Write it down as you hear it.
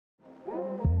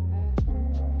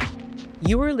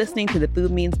You are listening to the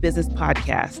Food Means Business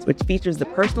podcast, which features the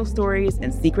personal stories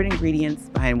and secret ingredients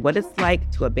behind what it's like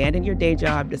to abandon your day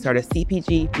job to start a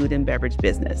CPG food and beverage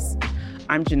business.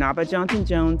 I'm Janaba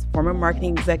Johnson-Jones, former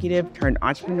marketing executive turned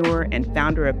entrepreneur and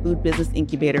founder of food business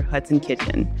incubator Hudson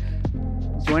Kitchen.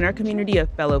 Join our community of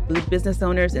fellow food business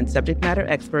owners and subject matter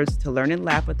experts to learn and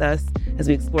laugh with us as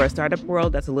we explore a startup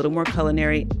world that's a little more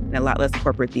culinary and a lot less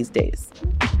corporate these days.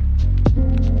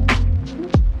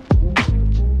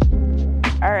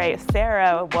 All right,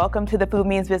 Sarah, welcome to the Food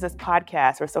Means Business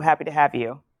podcast. We're so happy to have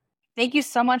you. Thank you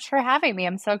so much for having me.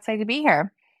 I'm so excited to be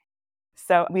here.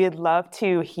 So we'd love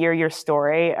to hear your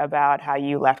story about how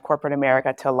you left corporate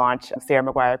America to launch Sarah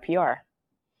Maguire PR.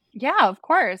 Yeah, of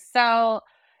course. So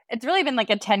it's really been like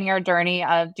a 10-year journey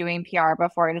of doing PR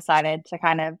before I decided to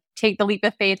kind of take the leap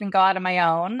of faith and go out on my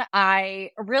own. I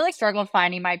really struggled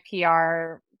finding my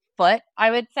PR foot, I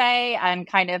would say, and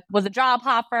kind of was a job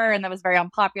hopper and that was very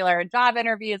unpopular in job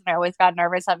interviews. And I always got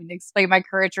nervous having to explain my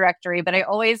career trajectory. But I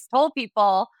always told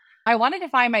people I wanted to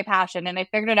find my passion, and I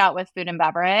figured it out with food and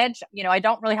beverage. You know, I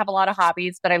don't really have a lot of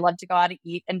hobbies, but I love to go out and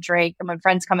eat and drink. And when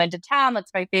friends come into town,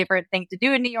 that's my favorite thing to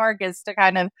do in New York, is to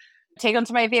kind of take them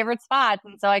to my favorite spots.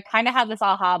 And so I kind of had this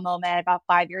aha moment about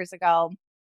 5 years ago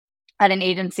at an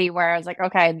agency where I was like,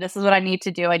 okay, this is what I need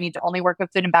to do. I need to only work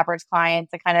with food and beverage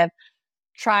clients and kind of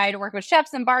try to work with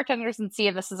chefs and bartenders and see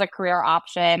if this is a career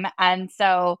option. And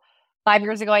so 5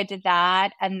 years ago, I did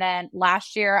that. And then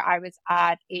last year, I was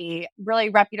at a really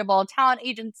reputable talent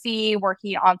agency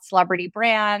working on celebrity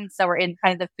brands. So we're in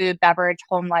kind of the food, beverage,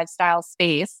 home lifestyle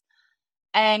space.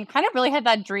 And kind of really had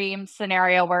that dream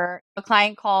scenario where a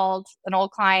client called, an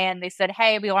old client. They said,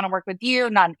 hey, we want to work with you,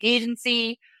 not an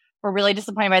agency. We're really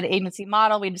disappointed by the agency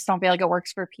model. We just don't feel like it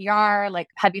works for PR. Like,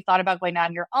 have you thought about going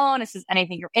on your own? Is this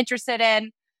anything you're interested in?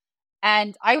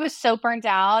 And I was so burnt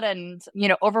out and,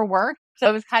 overworked. So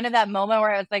it was kind of that moment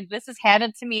where I was like, this is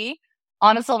handed to me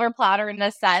on a silver platter in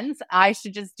a sense. I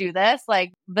should just do this.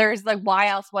 Like, there's like, why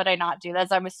else would I not do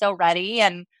this? I was so ready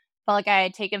and felt like I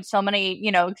had taken so many,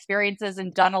 experiences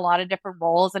and done a lot of different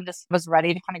roles and just was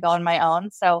ready to kind of go on my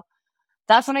own. So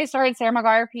that's when I started Sarah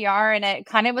Maguire PR. And it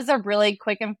kind of was a really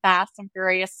quick and fast and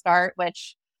furious start,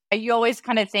 which you always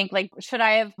kind of think like, should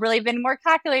I have really been more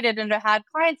calculated and had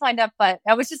clients lined up? But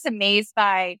I was just amazed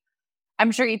by,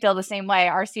 I'm sure you feel the same way.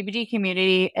 Our CPG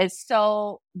community is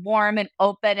so warm and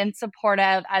open and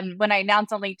supportive. And when I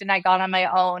announced on LinkedIn, I got on my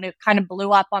own. It kind of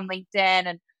blew up on LinkedIn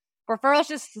and referrals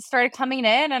just started coming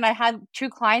in. And I had 2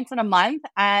 clients in a month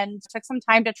and took some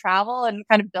time to travel and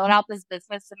kind of build out this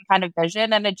business and kind of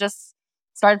vision. And it just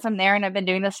started from there. And I've been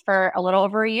doing this for a little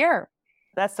over a year.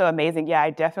 That's so amazing. Yeah, I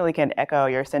definitely can echo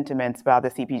your sentiments about the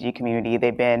CPG community.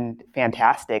 They've been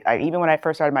fantastic. Even when I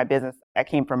first started my business, I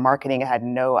came from marketing. I had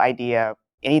no idea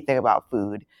anything about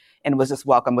food and was just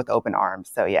welcomed with open arms.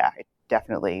 So yeah,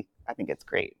 I think it's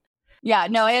great. Yeah,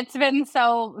 no, it's been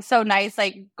so nice,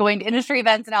 like going to industry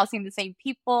events and now seeing the same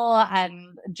people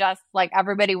and just like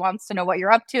everybody wants to know what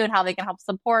you're up to and how they can help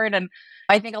support. And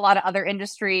I think a lot of other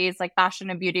industries like fashion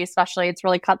and beauty, especially, it's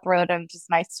really cutthroat and just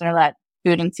nice to know that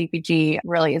food and CPG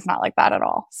really is not like that at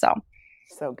all. So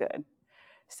good.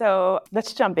 So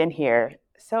let's jump in here.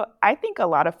 So I think a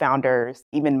lot of founders,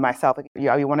 even myself, like,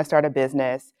 you want to start a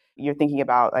business, you're thinking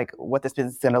about like what this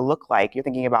business is going to look like. You're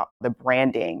thinking about the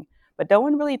branding, but no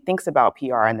one really thinks about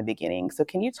PR in the beginning. So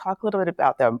can you talk a little bit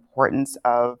about the importance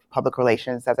of public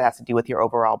relations as it has to do with your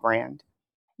overall brand?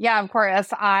 Yeah, of course.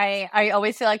 I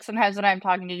always feel like sometimes when I'm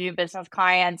talking to new business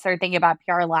clients, they're thinking about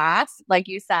PR last, like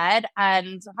you said.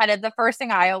 And kind of the first thing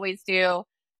I always do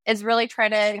is really try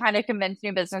to kind of convince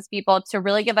new business people to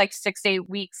really give like 6 to 8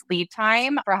 weeks lead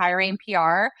time for hiring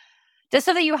PR, just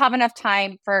so that you have enough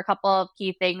time for a couple of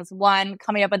key things. One,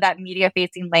 coming up with that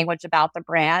media-facing language about the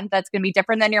brand that's going to be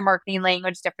different than your marketing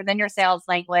language, different than your sales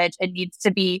language. It needs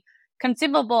to be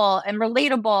consumable and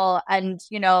relatable and,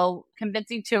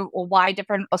 convincing to a wide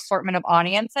different assortment of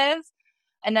audiences.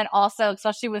 And then also,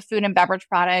 especially with food and beverage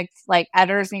products, like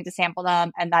editors need to sample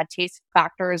them. And that taste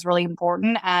factor is really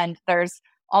important. And there's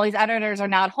all these editors are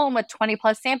now at home with 20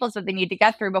 plus samples that they need to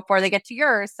get through before they get to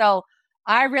yours. So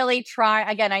I really try,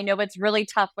 again, I know it's really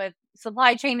tough with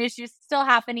supply chain issues still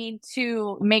happening,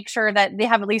 to make sure that they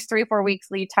have at least 3 or 4 weeks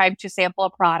lead time to sample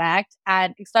a product.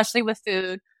 And especially with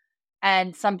food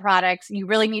and some products, you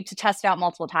really need to test it out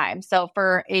multiple times. So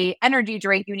for a energy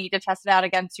drink, you need to test it out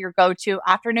against your go-to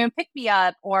afternoon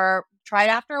pick-me-up, or try it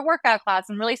after a workout class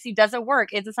and really see, does it work?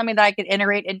 Is it something that I could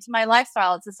integrate into my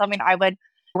lifestyle? Is it something I would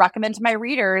recommend to my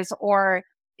readers? Or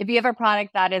if you have a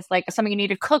product that is like something you need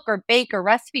to cook or bake or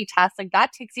recipe test, like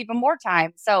that takes even more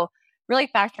time. So really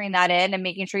factoring that in and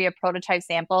making sure you have prototype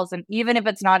samples. And even if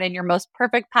it's not in your most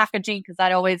perfect packaging, because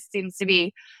that always seems to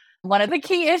be one of the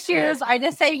key issues, I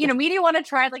just say, media want to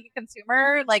try like a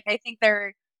consumer. Like I think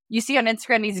you see on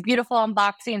Instagram these beautiful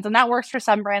unboxings, and that works for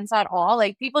some brands at all.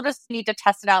 Like people just need to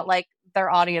test it out like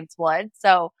their audience would.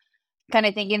 So kind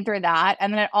of thinking through that.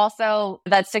 And then it also,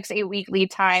 that 6 to 8 week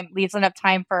lead time leaves enough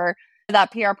time for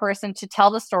that PR person to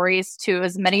tell the stories to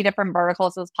as many different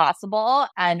verticals as possible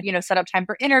and, set up time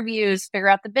for interviews, figure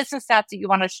out the business stats that you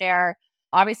want to share.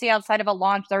 Obviously, outside of a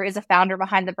launch, there is a founder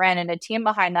behind the brand and a team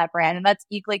behind that brand, and that's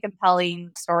equally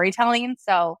compelling storytelling.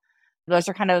 So those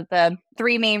are kind of the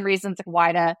three main reasons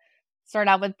why to start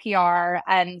out with PR.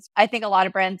 And I think a lot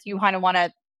of brands, you kind of want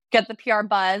to get the PR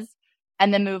buzz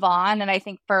and then move on. And I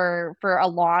think for a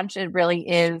launch, it really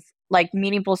is like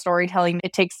meaningful storytelling.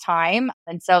 It takes time.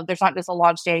 And so there's not just a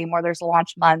launch day anymore. There's a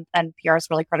launch month, and PR is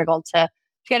really critical to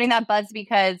getting that buzz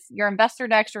because your investor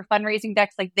decks, your fundraising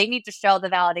decks, like they need to show the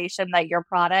validation that your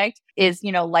product is,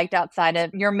 liked outside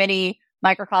of your mini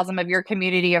microcosm of your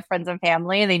community of friends and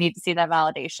family. They need to see that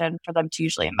validation for them to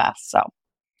usually invest. So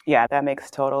yeah, that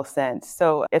makes total sense.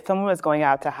 So if someone was going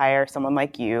out to hire someone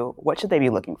like you, what should they be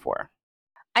looking for?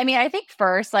 I mean, I think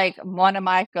first, like one of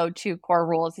my go-to core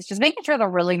rules is just making sure they're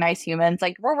really nice humans.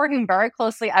 Like we're working very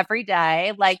closely every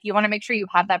day. Like you want to make sure you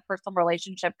have that personal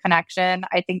relationship connection.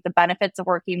 I think the benefits of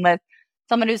working with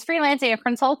someone who's freelancing or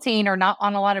consulting or not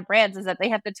on a lot of brands is that they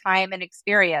have the time and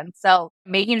experience. So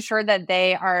making sure that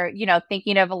they are,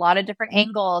 thinking of a lot of different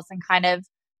angles and kind of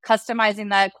customizing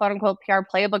that quote unquote PR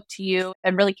playbook to you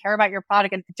and really care about your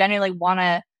product and genuinely want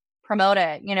to promote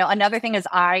it. Another thing is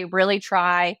I really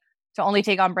try to only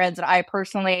take on brands that I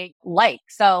personally like.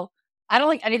 So I don't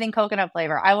like anything coconut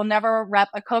flavor. I will never rep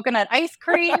a coconut ice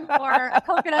cream or a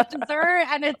coconut dessert.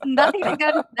 And it's nothing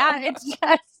against that. It's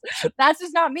just, that's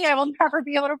just not me. I will never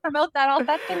be able to promote that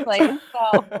authentically.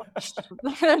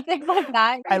 So things like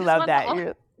that. I love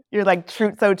that. You're like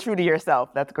so true to yourself.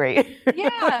 That's great.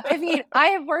 Yeah. I mean, I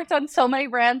have worked on so many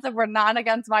brands that were not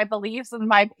against my beliefs in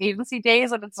my agency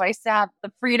days. And it's nice to have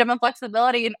the freedom and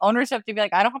flexibility and ownership to be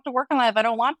like, I don't have to work on that if I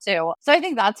don't want to. So I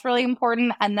think that's really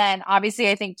important. And then obviously,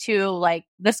 I think too, like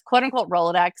this quote unquote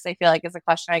Rolodex, I feel like is a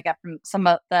question I get from some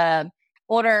of the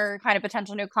older kind of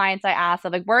potential new clients I ask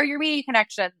of like, where are your media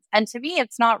connections? And to me,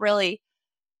 it's not really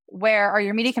where are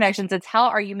your media connections? It's how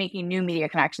are you making new media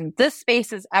connections? This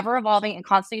space is ever evolving and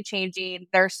constantly changing.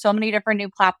 There's so many different new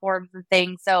platforms and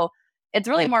things. So it's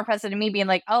really more impressive to me being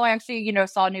like, oh, I actually,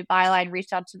 saw a new byline,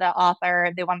 reached out to the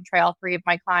author. They want to try all three of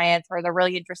my clients, or they're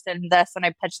really interested in this. And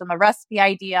I pitched them a recipe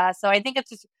idea. So I think it's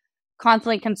just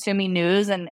constantly consuming news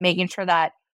and making sure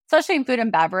that, especially in food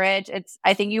and beverage,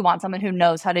 I think you want someone who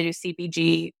knows how to do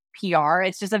CPG PR.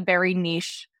 It's just a very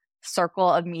niche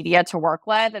circle of media to work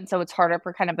with. And so it's harder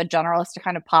for kind of a generalist to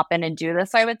kind of pop in and do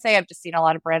this. I would say I've just seen a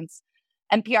lot of brands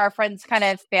and PR friends kind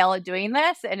of fail at doing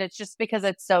this. And it's just because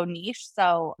it's so niche.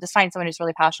 So just find someone who's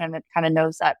really passionate and kind of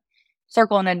knows that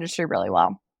circle and industry really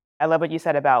well. I love what you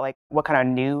said about like what kind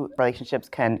of new relationships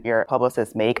can your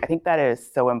publicist make. I think that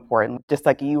is so important. Just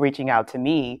like you reaching out to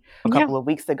me a couple of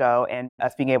weeks ago and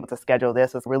us being able to schedule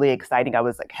this was really exciting. I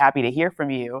was like happy to hear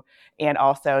from you and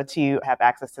also to have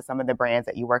access to some of the brands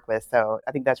that you work with. So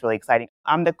I think that's really exciting.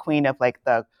 I'm the queen of like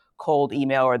the cold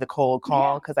email or the cold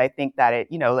call because I think that it,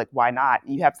 like why not?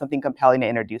 You have something compelling to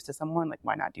introduce to someone, like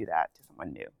why not do that to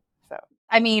someone new? So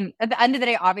I mean, at the end of the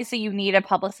day, obviously you need a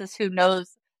publicist who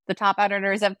knows the top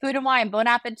editors at Food and Wine, Bon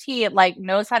Appetit, like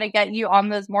knows how to get you on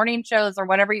those morning shows or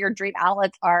whatever your dream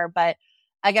outlets are. But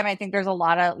again, I think there's a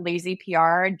lot of lazy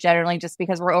PR generally just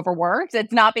because we're overworked.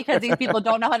 It's not because these people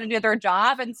don't know how to do their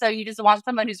job. And so you just want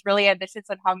someone who's really ambitious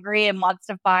and hungry and wants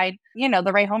to find,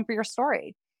 the right home for your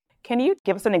story. Can you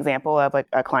give us an example of like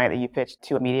a client that you pitched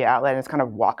to a media outlet and just kind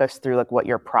of walk us through like what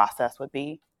your process would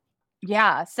be?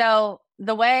 Yeah. So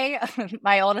the way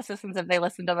my old assistants, if they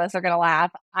listen to this, are going to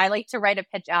laugh. I like to write a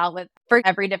pitch out for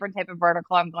every different type of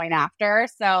vertical I'm going after.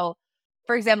 So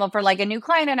for example, for like a new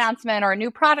client announcement or a new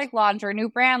product launch or a new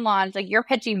brand launch, like you're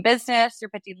pitching business,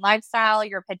 you're pitching lifestyle,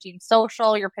 you're pitching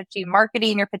social, you're pitching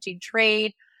marketing, you're pitching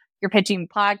trade, you're pitching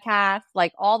podcasts,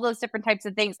 like all those different types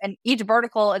of things. And each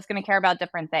vertical is going to care about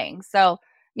different things. So,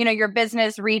 your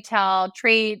business, retail,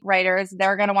 trade writers,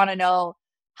 they're going to want to know,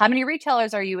 how many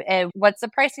retailers are you in? What's the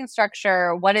pricing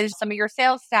structure? What is some of your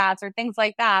sales stats or things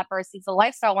like that? Versus the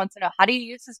lifestyle wants to know, how do you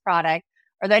use this product?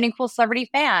 Are there any cool celebrity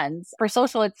fans? For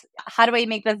social, it's how do I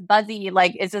make this buzzy?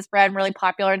 Like, is this brand really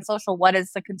popular in social? What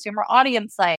is the consumer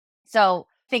audience like? So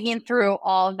thinking through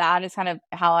all of that is kind of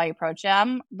how I approach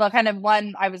them. The kind of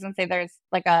one I was going to say there's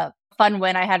like a fun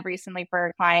win I had recently for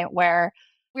a client where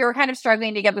we were kind of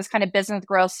struggling to get this kind of business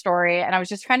growth story. And I was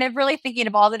just kind of really thinking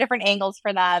of all the different angles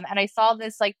for them. And I saw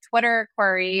this like Twitter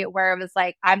query where it was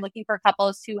like, I'm looking for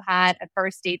couples who had a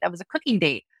first date that was a cooking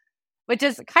date, which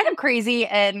is kind of crazy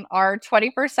in our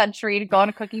 21st century to go on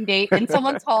a cooking date in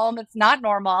someone's home. It's not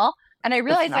normal. And I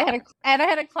realized I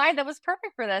had a client that was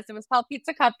perfect for this. It was called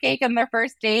Pizza Cupcake, and their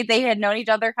first date, they had known each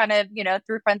other kind of,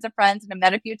 through friends of friends and had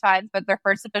met a few times, but their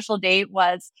first official date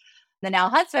was the now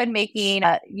husband making,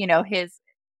 his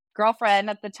girlfriend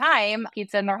at the time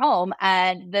pizza in their home.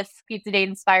 And this pizza date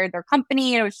inspired their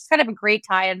company. It was just kind of a great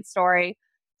tie-in story.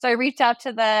 So I reached out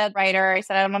to the writer. I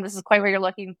said, I don't know if this is quite what you're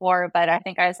looking for, but I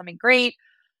think I have something great.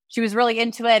 She was really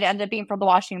into it. It ended up being from the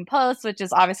Washington Post, which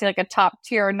is obviously like a top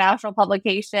tier national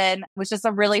publication. It was just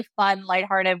a really fun,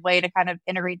 lighthearted way to kind of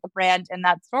integrate the brand in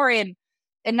that story. And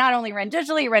it not only ran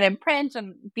digitally, it ran in print.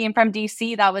 And being from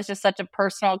DC, that was just such a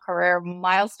personal career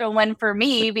milestone win for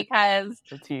me because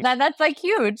that's like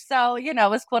huge. So, it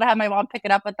was cool to have my mom pick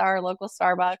it up at our local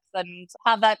Starbucks and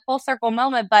have that full circle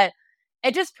moment. But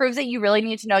it just proves that you really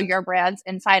need to know your brands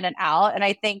inside and out. And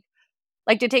I think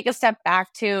like to take a step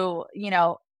back to,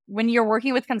 when you're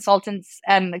working with consultants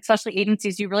and especially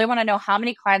agencies, you really want to know how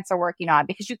many clients are working on,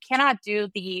 because you cannot do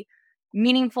the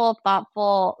meaningful,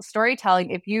 thoughtful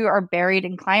storytelling if you are buried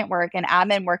in client work and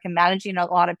admin work and managing a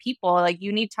lot of people. Like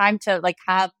you need time to like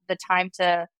have the time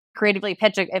to creatively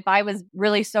pitch it. If I was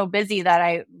really so busy that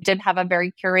I didn't have a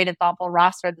very curated, thoughtful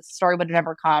roster, the story would have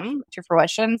never come to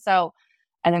fruition. So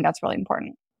I think that's really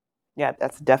important. Yeah,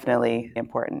 that's definitely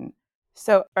important.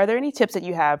 So are there any tips that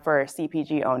you have for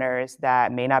CPG owners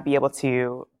that may not be able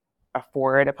to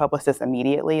afford a publicist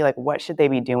immediately? Like what should they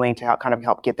be doing to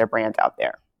help get their brands out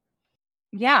there?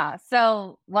 Yeah.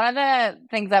 So one of the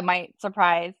things that might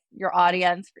surprise your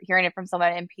audience hearing it from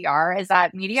someone in PR is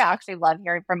that media actually love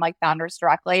hearing from like founders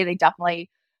directly. They definitely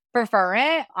prefer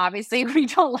it. Obviously, we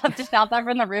don't love to shout that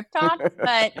from the rooftops,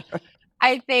 but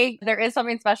I think there is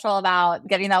something special about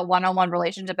getting that one-on-one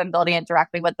relationship and building it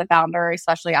directly with the founder,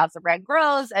 especially as the brand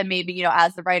grows and maybe,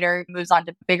 as the writer moves on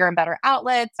to bigger and better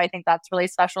outlets. I think that's really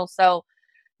special. So,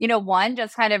 one,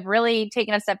 just kind of really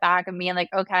taking a step back and being like,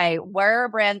 okay, where are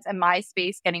brands in my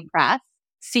space getting press,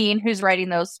 seeing who's writing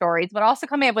those stories, but also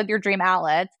coming up with your dream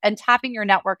outlets and tapping your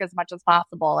network as much as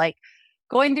possible. Like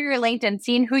going through your LinkedIn,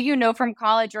 seeing who you know from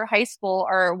college or high school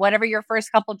or whatever your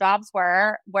first couple jobs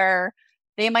were, where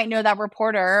they might know that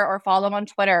reporter or follow them on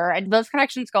Twitter. And those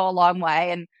connections go a long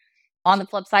way. And on the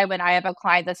flip side, when I have a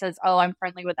client that says, oh, I'm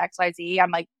friendly with XYZ,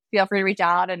 I'm like, feel free to reach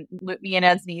out and loop me in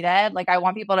as needed. Like I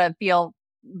want people to feel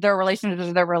their relationships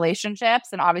are their relationships.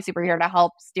 And obviously we're here to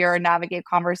help steer and navigate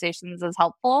conversations as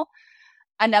helpful.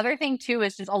 Another thing too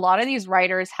is just a lot of these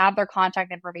writers have their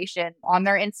contact information on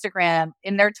their Instagram,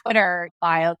 in their Twitter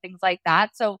bio, things like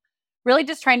that. So really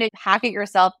just trying to hack it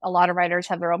yourself. A lot of writers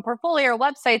have their own portfolio or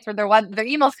websites where their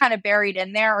email's kind of buried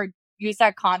in there, or use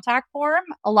that contact form.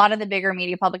 A lot of the bigger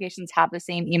media publications have the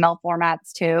same email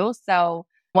formats too. So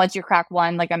once you crack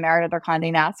one, like a Meredith or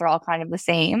Condé Nast, they're all kind of the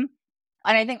same.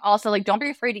 And I think also like, don't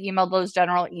be afraid to email those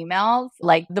general emails.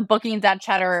 Like the bookings at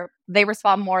Cheddar, they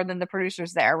respond more than the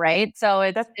producers there, right?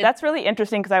 So that's really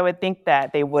interesting because I would think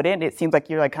that they wouldn't. It seems like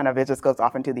you're like it just goes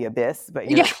off into the abyss. But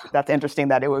that's interesting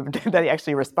that that they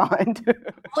actually respond.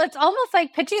 Well, it's almost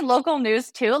like pitching local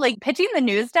news too. Like pitching the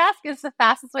news desk is the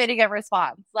fastest way to get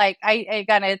response. Like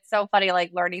again, it's so funny like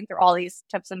learning through all these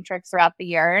tips and tricks throughout the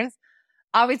years.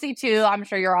 Obviously, too, I'm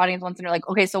sure your audience wants to know like,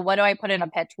 okay, so what do I put in a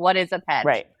pitch? What is a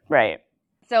pitch? Right.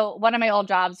 So one of my old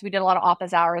jobs, we did a lot of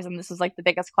office hours, and this was like the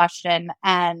biggest question.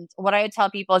 And what I would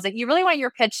tell people is that you really want your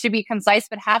pitch to be concise,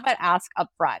 but have it ask up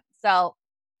front. So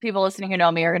people listening who know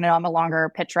me are going to know I'm a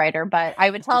longer pitch writer, but I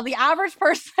would tell the average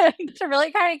person to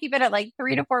really kind of keep it at like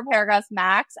 3 to 4 paragraphs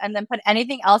max, and then put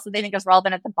anything else that they think is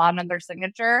relevant at the bottom of their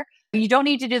signature. You don't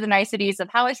need to do the niceties of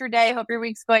how was your day? Hope your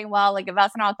week's going well. Like if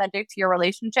that's not authentic to your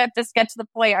relationship, just get to the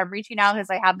point. I'm reaching out because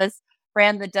I have this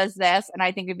brand that does this, and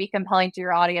I think it'd be compelling to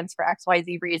your audience for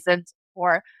XYZ reasons.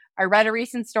 Or I read a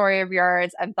recent story of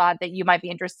yours and thought that you might be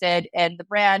interested in the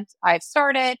brand I've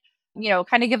started.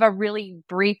 Kind of give a really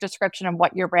brief description of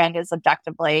what your brand is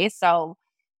objectively. So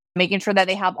making sure that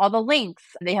they have all the links,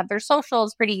 they have their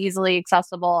socials pretty easily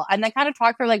accessible, and then kind of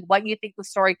talk through like what you think the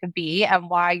story could be and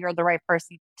why you're the right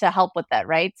person to help with it,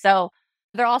 right? So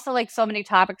there are also like so many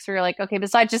topics where you're like, okay,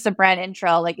 besides just a brand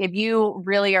intro, like if you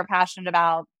really are passionate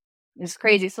about this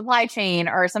crazy supply chain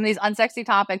or some of these unsexy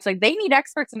topics, like they need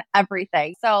experts in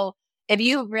everything. So if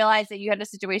you realize that you had a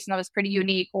situation that was pretty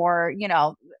unique, or,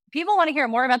 people want to hear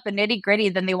more about the nitty gritty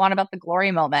than they want about the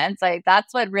glory moments, like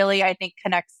that's what really I think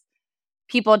connects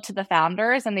people to the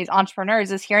founders and these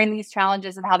entrepreneurs is hearing these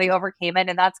challenges and how they overcame it.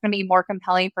 And that's going to be more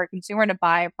compelling for a consumer to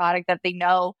buy a product that they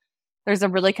know there's a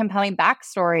really compelling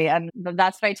backstory. And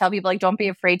that's what I tell people, like, don't be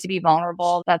afraid to be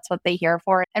vulnerable. That's what they hear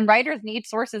for. And writers need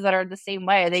sources that are the same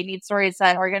way. They need stories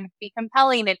that are going to be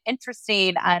compelling and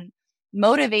interesting and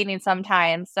motivating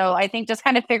sometimes. So I think just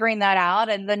kind of figuring that out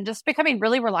and then just becoming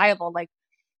really reliable, like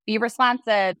be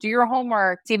responsive, do your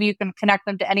homework, see if you can connect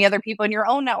them to any other people in your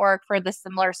own network for the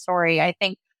similar story. I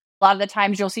think a lot of the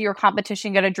times you'll see your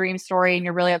competition get a dream story and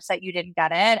you're really upset you didn't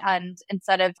get it. And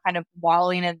instead of kind of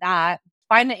wallowing in that,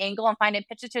 find an angle and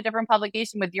pitch it to a different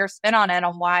publication with your spin on it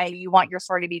on why you want your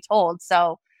story to be told.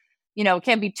 So, it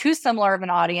can't be too similar of an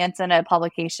audience in a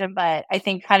publication, but I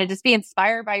think kind of just be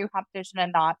inspired by your competition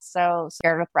and not so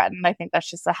scared or threatened. I think that's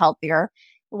just a healthier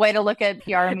way to look at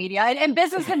PR and media and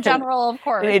business in general, of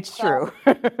course. It's true.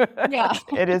 Yeah.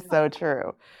 It is so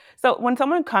true. So when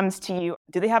someone comes to you,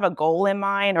 do they have a goal in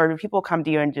mind, or do people come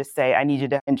to you and just say, I need you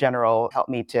to, in general, help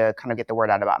me to kind of get the word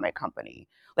out about my company?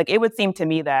 Like, it would seem to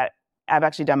me that I've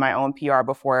actually done my own PR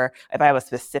before. If I have a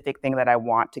specific thing that I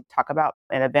want to talk about,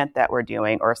 an event that we're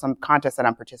doing or some contest that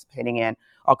I'm participating in,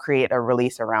 I'll create a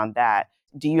release around that.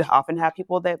 Do you often have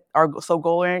people that are so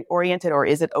goal-oriented, or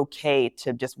is it okay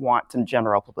to just want some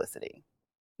general publicity?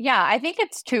 Yeah, I think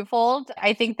it's twofold.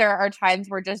 I think there are times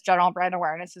where just general brand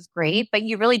awareness is great, but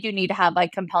you really do need to have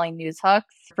like compelling news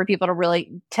hooks for people to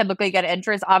really typically get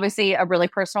interest. Obviously, a really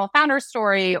personal founder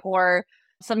story or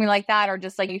something like that, or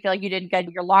just like you feel like you didn't get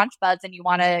your launch buzz and you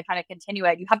want to kind of continue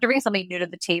it. You have to bring something new to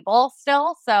the table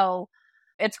still. So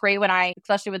it's great when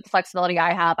especially with the flexibility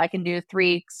I have, I can do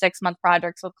 3-6-month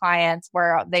projects with clients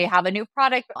where they have a new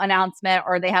product announcement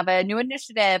or they have a new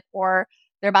initiative or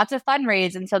they're about to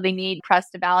fundraise. And so they need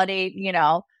press to validate,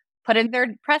 put in their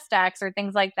press decks or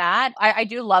things like that. I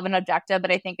do love an objective,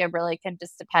 but I think it really can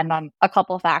just depend on a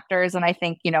couple of factors. And I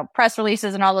think, press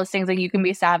releases and all those things that you can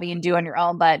be savvy and do on your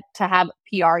own. But to have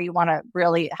PR, you want to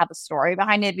really have a story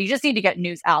behind it. You just need to get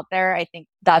news out there. I think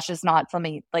that's just not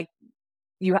something like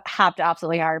you have to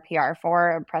absolutely hire PR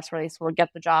for. A press release will get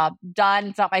the job done.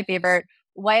 It's not my favorite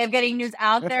way of getting news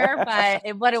out there, but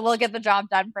it will get the job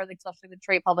done for especially the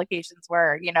trade publications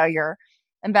where, your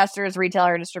investors,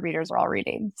 retailer, distributors are all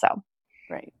reading. So,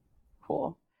 right.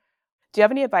 Cool. Do you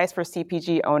have any advice for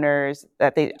CPG owners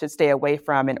that they should stay away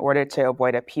from in order to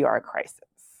avoid a PR crisis?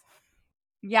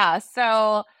 Yeah.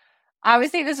 So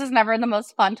obviously this is never the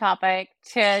most fun topic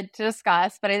to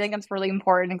discuss, but I think it's really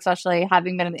important, especially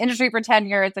having been in the industry for 10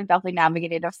 years. I've definitely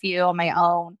navigated a few on my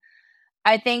own.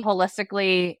 I think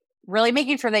holistically, really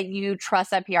making sure that you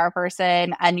trust that PR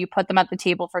person and you put them at the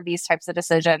table for these types of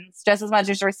decisions, just as much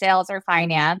as your sales or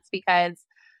finance, because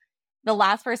the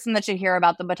last person that should hear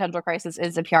about the potential crisis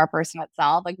is the PR person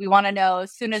itself. Like, we want to know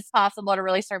as soon as possible to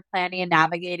really start planning and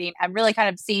navigating and really kind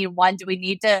of seeing, one, do we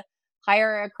need to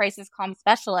hire a crisis comm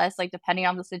specialist, like depending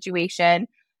on the situation,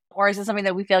 or is it something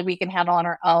that we feel like we can handle on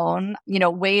our own?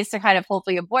 Ways to kind of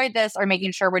hopefully avoid this are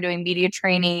making sure we're doing media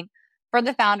training for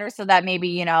the founders so that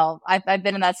maybe, I've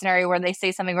been in that scenario where they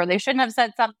say something where they shouldn't have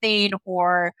said something,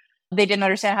 or they didn't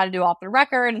understand how to do off the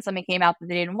record and something came out that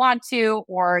they didn't want to,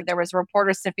 or there was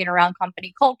reporters sniffing around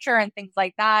company culture and things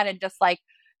like that. And just like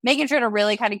making sure to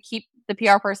really kind of keep the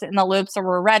PR person in the loop so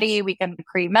we're ready, we can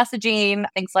create messaging,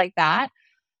 things like that.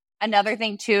 Another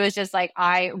thing too is just like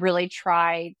I really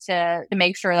try to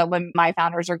make sure that when my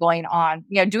founders are going on,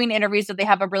 doing interviews, that they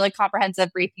have a really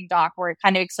comprehensive briefing doc where it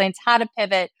kind of explains how to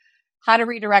pivot, how to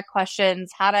redirect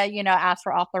questions, how to, ask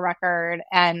for off the record,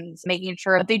 and making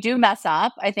sure that they do mess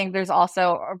up. I think there's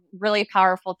also a really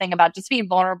powerful thing about just being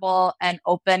vulnerable and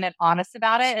open and honest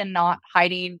about it and not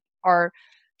hiding or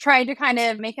trying to kind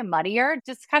of make it muddier.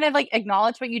 Just kind of like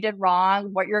acknowledge what you did wrong,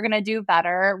 what you're going to do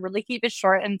better, really keep it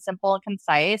short and simple and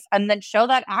concise, and then show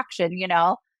that action,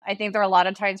 I think there are a lot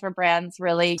of times where brands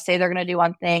really say they're going to do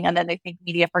one thing and then they think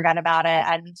media forgot about it,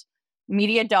 and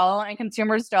media don't and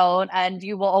consumers don't. And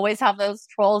you will always have those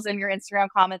trolls in your Instagram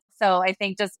comments. So I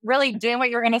think just really doing what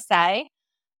you're going to say.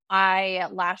 I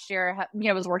last year,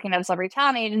 was working at a celebrity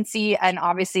talent agency, and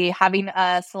obviously having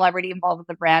a celebrity involved with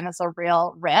the brand is a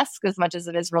real risk as much as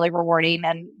it is really rewarding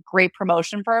and great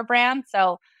promotion for a brand.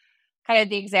 So kind of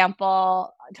the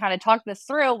example, kind of talk this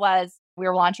through, was we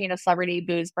were launching a celebrity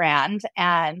booze brand,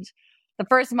 and the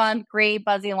first month, great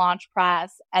buzzy launch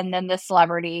press. And then the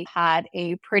celebrity had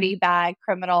a pretty bad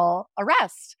criminal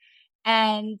arrest.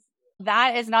 And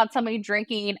that is not something.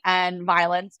 Drinking and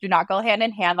violence do not go hand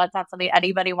in hand. That's not something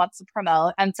anybody wants to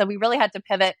promote. And so we really had to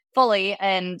pivot fully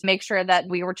and make sure that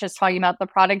we were just talking about the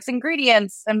product's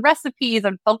ingredients and recipes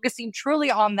and focusing truly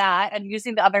on that and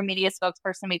using the other media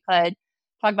spokesperson we could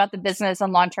talk about the business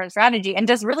and long-term strategy, and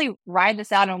just really ride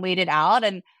this out and wait it out.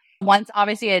 And once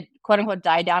obviously it quote unquote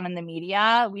died down in the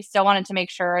media, we still wanted to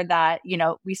make sure that,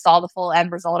 we saw the full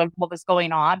end result of what was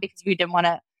going on, because we didn't want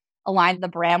to align the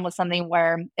brand with something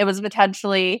where it was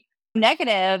potentially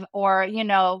negative, or, at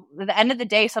the end of the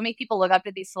day, so many people look up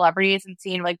to these celebrities and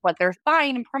seeing like what they're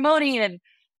buying and promoting.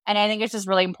 And I think it's just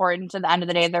really important, to the end of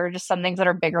the day, there are just some things that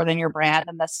are bigger than your brand.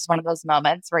 And this is one of those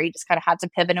moments where you just kind of had to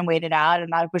pivot and wait it out.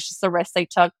 And that was just the risk they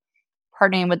took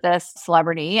partnering with this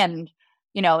celebrity. And,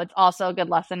 it's also a good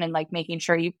lesson in like making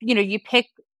sure you pick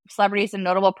celebrities and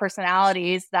notable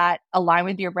personalities that align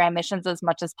with your brand missions as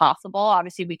much as possible.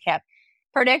 Obviously, we can't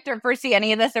predict or foresee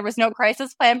any of this. There was no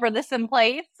crisis plan for this in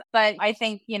place. But I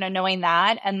think, knowing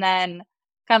that, and then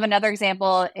kind of another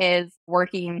example is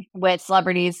working with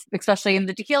celebrities, especially in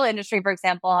the tequila industry. For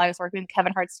example, I was working with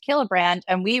Kevin Hart's tequila brand,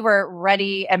 and we were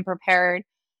ready and prepared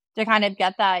to kind of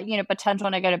get that, potential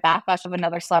negative backlash of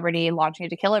another celebrity launching a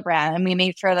tequila brand. And we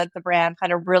made sure that the brand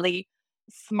had a really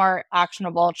smart,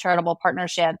 actionable, charitable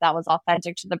partnership that was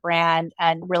authentic to the brand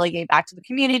and really gave back to the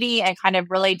community, and kind of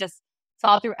really just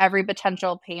saw through every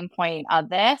potential pain point of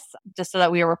this, just so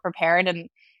that we were prepared. And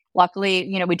luckily,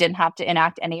 we didn't have to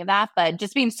enact any of that, but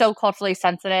just being so culturally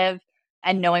sensitive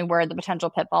and knowing where the potential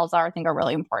pitfalls are, I think are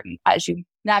really important as you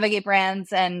navigate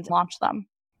brands and launch them.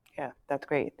 Yeah, that's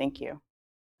great. Thank you.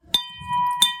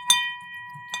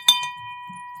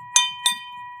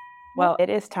 Well, it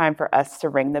is time for us to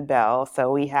ring the bell.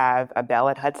 So we have a bell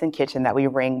at Hudson Kitchen that we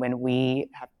ring when we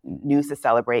have news to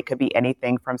celebrate. Could be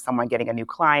anything from someone getting a new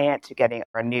client to getting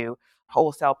a new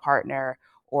wholesale partner,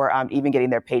 or even getting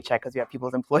their paycheck, because we have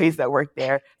people's employees that work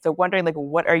there. So wondering,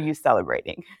 what are you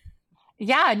celebrating?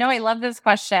 Yeah, no, I love this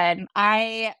question.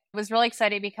 I was really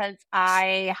excited because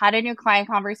I had a new client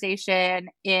conversation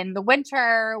in the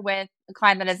winter with a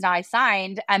client that is now I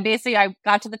signed. And basically I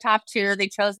got to the top 2. They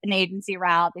chose an agency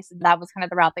route. They said that was kind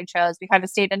of the route they chose. We kind of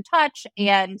stayed in touch,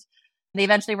 and they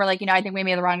eventually were like, I think we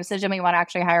made the wrong decision. We want to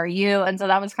actually hire you. And so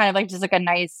that was kind of like just like a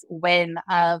nice win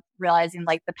of realizing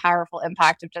like the powerful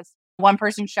impact of just one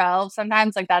person show.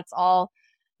 Sometimes like that's all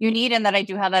you need, and that I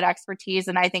do have that expertise.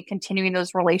 And I think continuing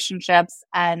those relationships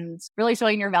and really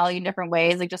showing your value in different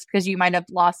ways, like just because you might have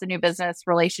lost a new business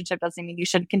relationship doesn't mean you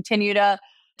should continue to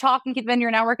talk and keep them in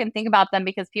your network and think about them,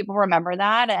 because people remember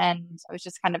that. And it was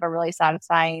just kind of a really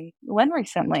satisfying win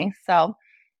recently. So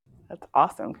that's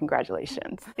awesome.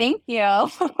 Congratulations. Thank you.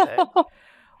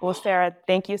 Well, Sarah,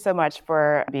 thank you so much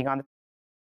for being on.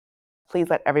 Please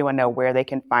let everyone know where they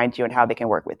can find you and how they can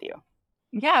work with you.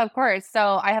 Yeah, of course.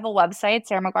 So I have a website,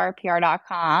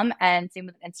 sarahmaguirepr.com, and same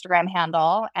with an Instagram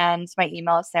handle. And my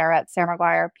email is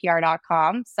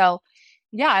sarah@sarahmaguirepr.com. So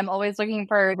yeah, I'm always looking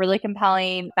for really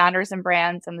compelling founders and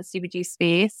brands in the CPG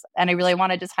space. And I really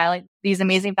want to just highlight these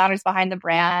amazing founders behind the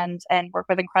brand and work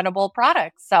with incredible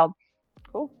products. So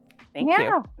cool. Thank you.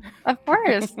 Yeah, of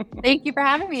course. Thank you for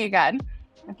having me again,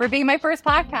 for being my first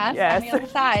podcast on the other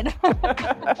side.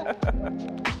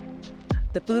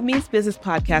 The Food Means Business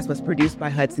podcast was produced by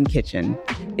Hudson Kitchen.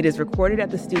 It is recorded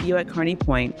at the studio at Kearney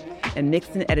Point and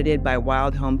mixed and edited by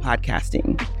Wild Home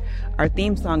Podcasting. Our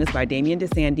theme song is by Damian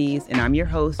DeSandes, and I'm your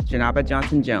host, Janaba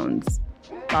Johnson-Jones.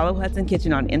 Follow Hudson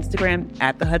Kitchen on Instagram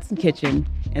 @The Hudson Kitchen,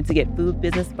 and to get food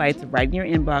business bites right in your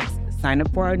inbox, sign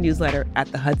up for our newsletter at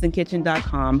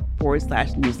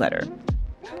thehudsonkitchen.com/newsletter.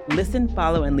 Listen,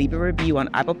 follow, and leave a review on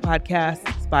Apple Podcasts,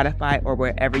 Spotify, or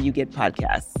wherever you get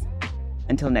podcasts.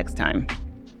 Until next time.